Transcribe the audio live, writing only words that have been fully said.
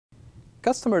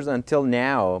Customers until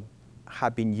now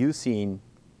have been using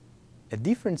a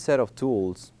different set of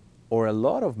tools or a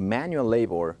lot of manual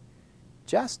labor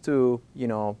just to,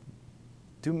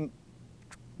 do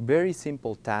very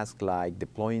simple tasks like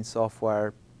deploying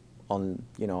software on,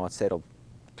 a set of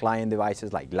client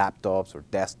devices like laptops or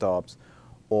desktops,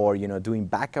 or, doing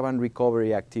backup and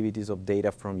recovery activities of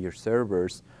data from your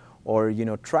servers, or,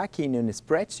 tracking in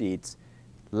spreadsheets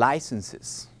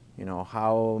licenses,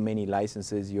 how many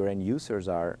licenses your end users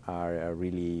are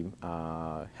really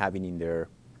having in their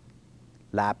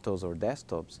laptops or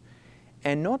desktops,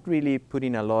 and not really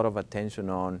putting a lot of attention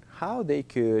on how they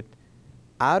could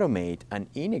automate and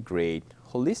integrate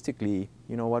holistically,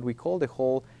 what we call the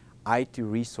whole IT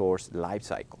resource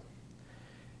lifecycle.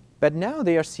 But now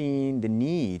they are seeing the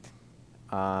need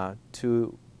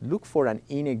to look for an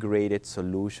integrated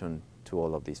solution to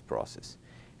all of this process.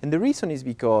 And the reason is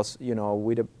because,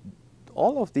 with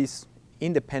all of these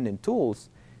independent tools,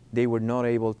 they were not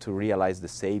able to realize the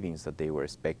savings that they were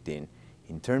expecting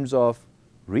in terms of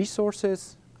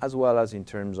resources, as well as in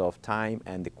terms of time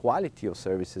and the quality of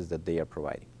services that they are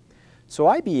providing. So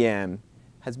IBM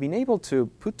has been able to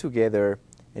put together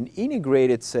an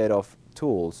integrated set of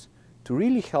tools to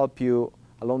really help you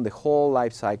along the whole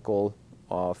life cycle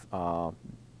of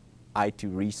IT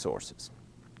resources,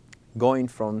 going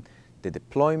from the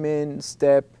deployment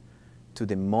step to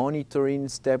the monitoring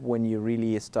step when you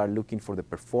really start looking for the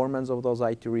performance of those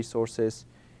IT resources,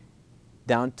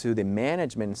 down to the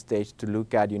management stage to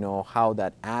look at, how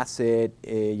that asset,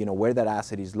 where that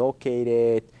asset is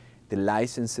located, the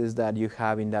licenses that you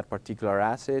have in that particular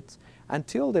asset,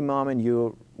 until the moment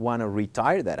you want to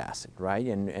retire that asset, right?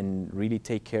 And really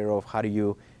take care of how do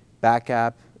you back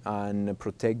up and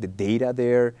protect the data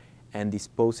there and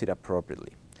dispose it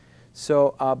appropriately.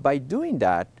 So by doing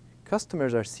that,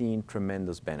 customers are seeing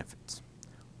tremendous benefits.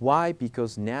 Why?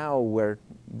 Because now we're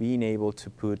being able to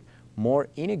put more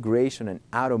integration and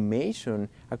automation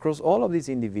across all of these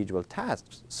individual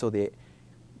tasks. So the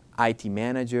IT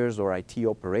managers or IT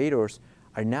operators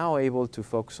are now able to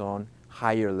focus on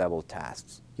higher level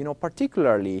tasks,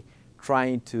 particularly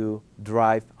trying to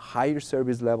drive higher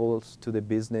service levels to the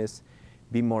business,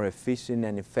 be more efficient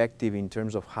and effective in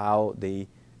terms of how they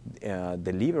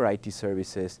deliver IT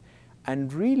services,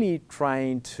 and really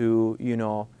trying to,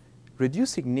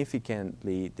 reduce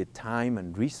significantly the time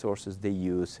and resources they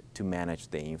use to manage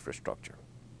the infrastructure.